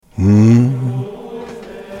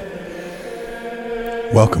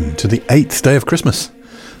Welcome to the 8th day of Christmas,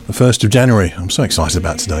 the 1st of January. I'm so excited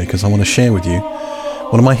about today because I want to share with you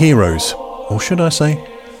one of my heroes, or should I say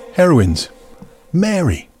heroines,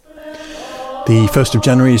 Mary. The 1st of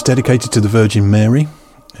January is dedicated to the Virgin Mary,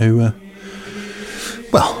 who,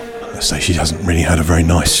 let's say she hasn't really had a very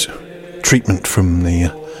nice treatment from the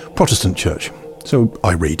Protestant Church. So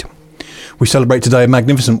I read. We celebrate today a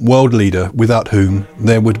magnificent world leader without whom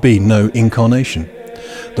there would be no incarnation.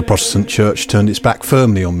 The Protestant Church turned its back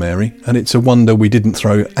firmly on Mary, and it's a wonder we didn't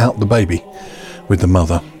throw out the baby with the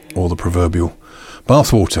mother or the proverbial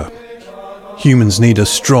bathwater. Humans need a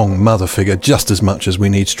strong mother figure just as much as we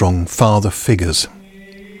need strong father figures.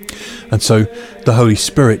 And so the Holy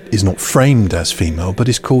Spirit is not framed as female, but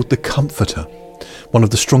is called the Comforter, one of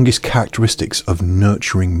the strongest characteristics of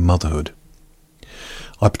nurturing motherhood.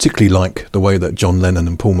 I particularly like the way that John Lennon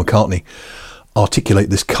and Paul McCartney articulate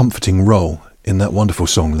this comforting role in that wonderful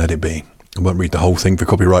song, Let It Be. I won't read the whole thing for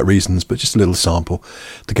copyright reasons, but just a little sample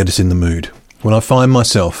to get us in the mood. When I find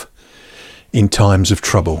myself in times of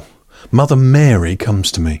trouble, Mother Mary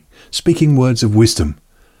comes to me, speaking words of wisdom,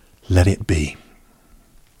 let it be.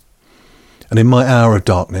 And in my hour of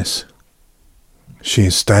darkness, she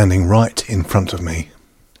is standing right in front of me,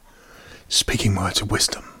 speaking words of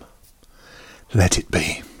wisdom. Let it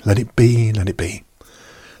be, let it be, let it be,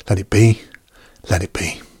 let it be, let it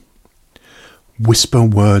be. Whisper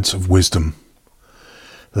words of wisdom,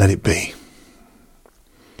 let it be.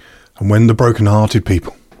 And when the broken-hearted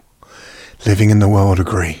people living in the world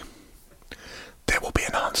agree, there will be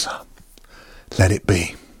an answer, let it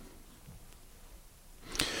be.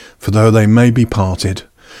 For though they may be parted,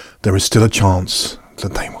 there is still a chance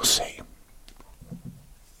that they will see.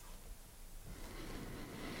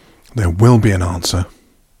 There will be an answer,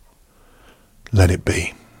 let it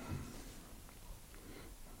be.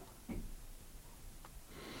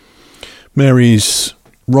 Mary's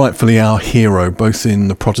rightfully our hero, both in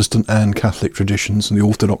the Protestant and Catholic traditions and the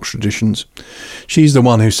Orthodox traditions. She's the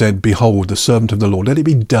one who said, "Behold, the servant of the Lord, let it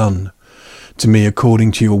be done to me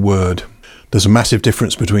according to your word." There's a massive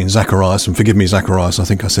difference between Zacharias, and forgive me Zacharias, I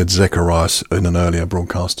think I said Zechariah in an earlier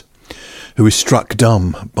broadcast, who is struck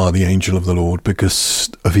dumb by the angel of the Lord because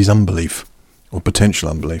of his unbelief, or potential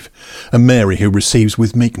unbelief, and Mary, who receives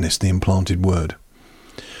with meekness the implanted word.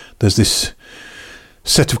 There's this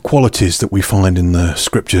set of qualities that we find in the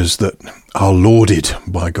scriptures that are lauded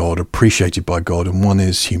by God, appreciated by God, and one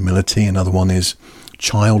is humility, another one is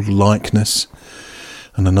childlikeness,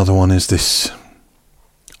 and another one is this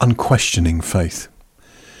unquestioning faith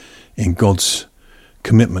in God's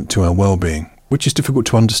commitment to our well-being, which is difficult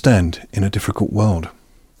to understand in a difficult world.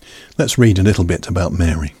 Let's read a little bit about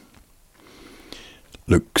Mary.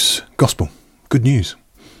 Luke's Gospel. Good news.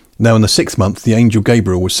 Now in the 6th month, the angel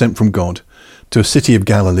Gabriel was sent from God to a city of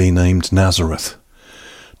Galilee named Nazareth,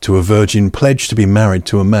 to a virgin pledged to be married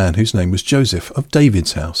to a man whose name was Joseph, of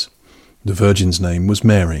David's house. The virgin's name was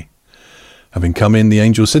Mary. Having come in, the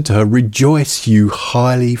angel said to her, "Rejoice, you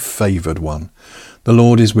highly favoured one. The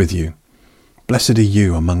Lord is with you. Blessed are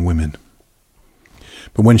you among women."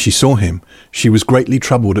 But when she saw him, she was greatly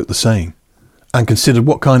troubled at the saying, and considered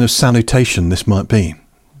what kind of salutation this might be.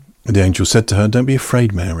 The angel said to her, "Don't be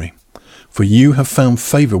afraid, Mary, for you have found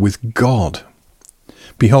favour with God.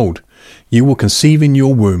 Behold, you will conceive in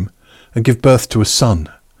your womb and give birth to a son,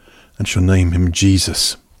 and shall name him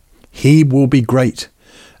Jesus. He will be great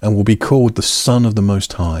and will be called the Son of the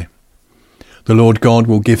Most High. The Lord God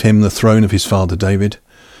will give him the throne of his father David,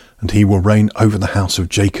 and he will reign over the house of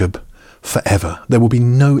Jacob forever. There will be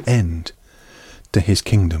no end to his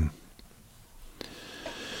kingdom."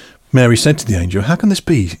 Mary said to the angel, "How can this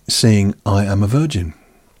be, seeing I am a virgin?"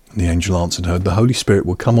 The angel answered her, "The Holy Spirit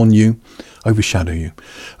will come on you, overshadow you,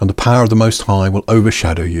 and the power of the Most High will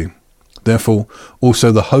overshadow you. Therefore,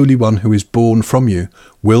 also the Holy One who is born from you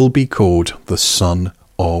will be called the Son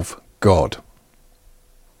of God.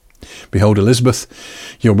 Behold, Elizabeth,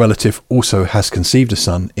 your relative, also has conceived a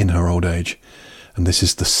son in her old age, and this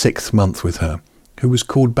is the 6th month with her, who was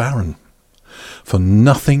called barren. For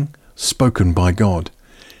nothing spoken by God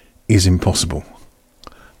is impossible."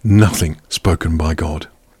 Nothing spoken by God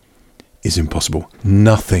is impossible.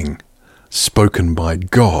 Nothing spoken by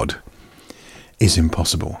God is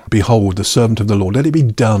impossible. "Behold, the servant of the Lord, let it be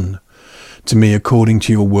done to me according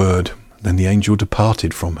to your word." Then the angel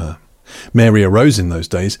departed from her. Mary arose in those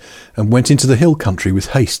days and went into the hill country with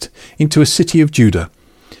haste, into a city of Judah,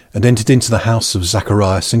 and entered into the house of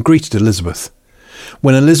Zacharias and greeted Elizabeth.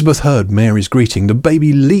 When Elizabeth heard Mary's greeting, the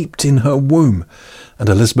baby leaped in her womb, and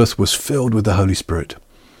Elizabeth was filled with the Holy Spirit.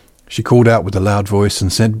 She called out with a loud voice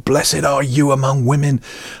and said, "Blessed are you among women,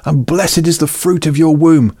 and blessed is the fruit of your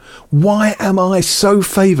womb. Why am I so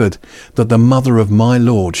favoured that the mother of my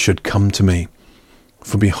Lord should come to me?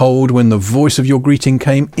 For behold, when the voice of your greeting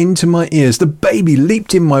came into my ears, the baby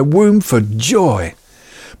leaped in my womb for joy.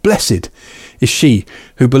 Blessed is she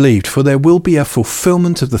who believed, for there will be a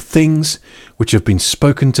fulfilment of the things which have been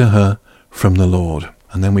spoken to her from the Lord."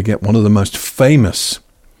 And then we get one of the most famous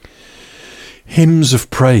hymns of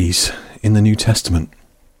praise in the New Testament.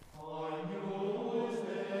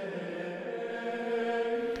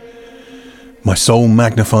 My soul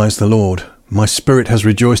magnifies the Lord. My spirit has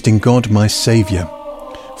rejoiced in God my Saviour.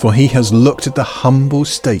 For he has looked at the humble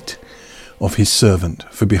state of his servant.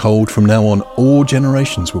 For behold, from now on all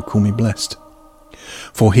generations will call me blessed.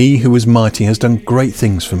 For he who is mighty has done great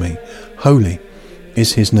things for me. Holy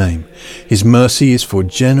is his name. His mercy is for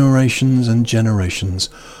generations and generations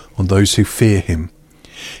on those who fear him.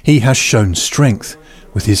 He has shown strength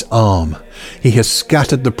with his arm. He has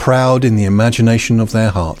scattered the proud in the imagination of their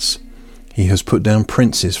hearts. He has put down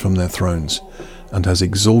princes from their thrones and has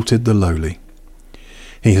exalted the lowly.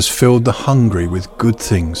 He has filled the hungry with good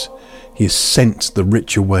things. He has sent the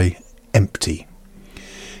rich away empty.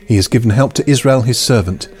 He has given help to Israel his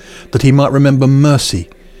servant, that he might remember mercy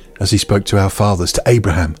as he spoke to our fathers, to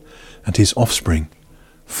Abraham and his offspring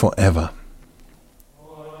forever.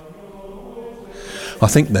 I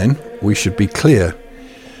think then we should be clear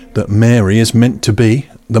that Mary is meant to be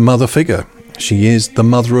the mother figure. She is the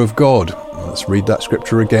mother of God. Let's read that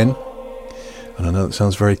scripture again. And I know it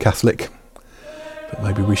sounds very Catholic, but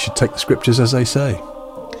maybe we should take the scriptures as they say.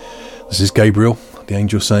 This is Gabriel, the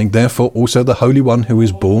angel, saying, "Therefore also the Holy One who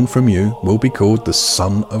is born from you will be called the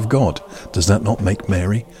Son of God." Does that not make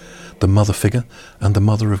Mary the mother figure and the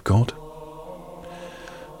mother of God?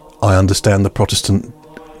 I understand the Protestant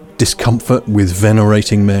discomfort with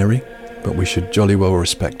venerating Mary, but we should jolly well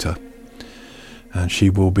respect her. And she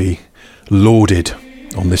will be lauded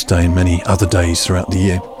on this day and many other days throughout the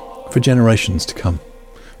year for generations to come.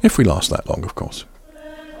 If we last that long, of course.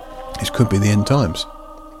 This could be the end times.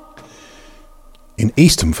 In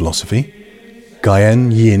Eastern philosophy,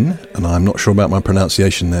 Guan Yin, and I'm not sure about my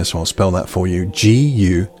pronunciation there, so I'll spell that for you,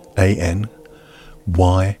 Guanyin,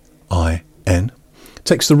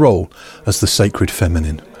 takes the role as the sacred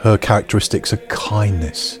feminine. Her characteristics are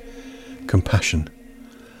kindness, compassion,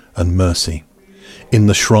 and mercy. In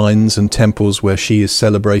the shrines and temples where she is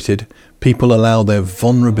celebrated, people allow their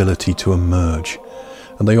vulnerability to emerge,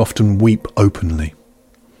 and they often weep openly.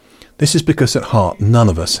 This is because at heart none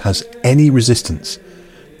of us has any resistance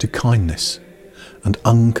to kindness and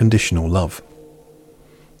unconditional love.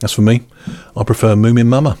 As for me, I prefer Moomin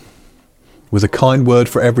Mama, with a kind word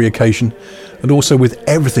for every occasion, and also with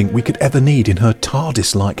everything we could ever need in her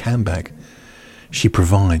TARDIS-like handbag. She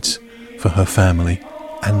provides for her family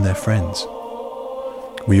and their friends.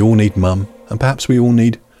 We all need mum, and perhaps we all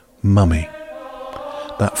need mummy.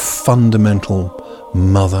 That fundamental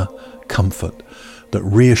mother comfort that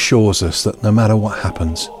reassures us that no matter what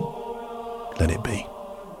happens, let it be.